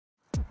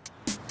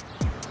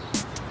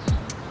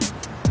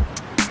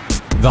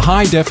The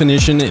high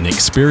definition in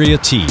Xperia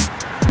T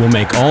will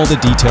make all the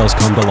details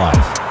come to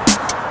life.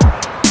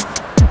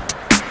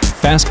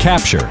 Fast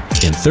capture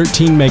in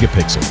 13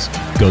 megapixels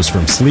goes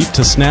from sleep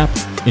to snap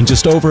in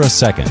just over a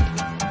second,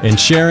 and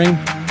sharing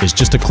is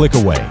just a click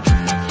away.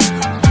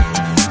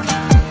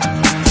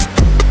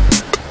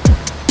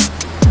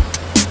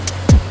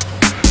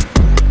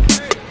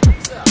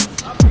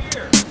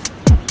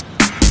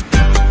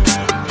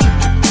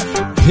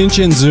 Pinch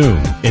and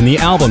zoom in the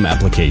album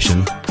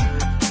application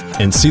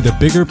and see the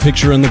bigger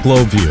picture in the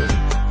globe view.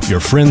 Your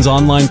friends'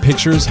 online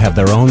pictures have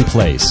their own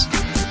place.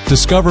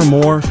 Discover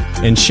more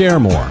and share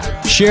more.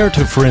 Share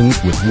to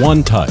friends with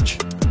one touch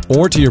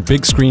or to your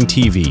big screen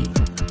TV,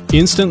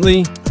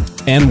 instantly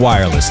and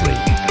wirelessly.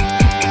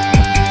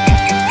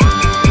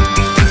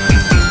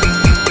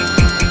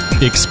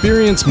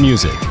 Experience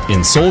music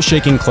in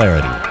soul-shaking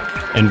clarity.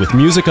 And with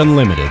Music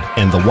Unlimited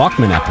and the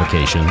Walkman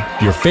application,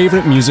 your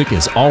favorite music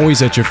is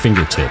always at your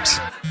fingertips.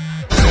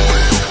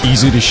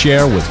 Easy to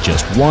share with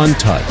just one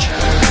touch.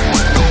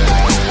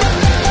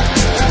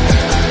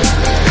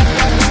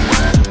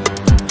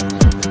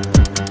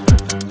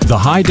 The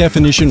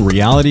high-definition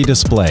reality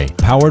display,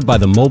 powered by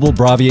the mobile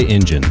Bravia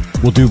engine,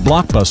 will do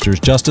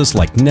blockbusters justice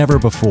like never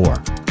before.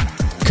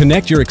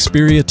 Connect your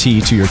Xperia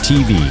T to your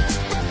TV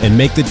and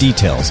make the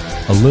details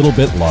a little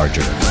bit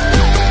larger.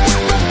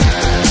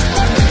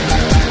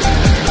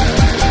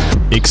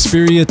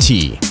 Xperia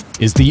T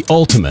is the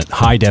ultimate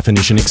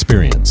high-definition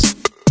experience.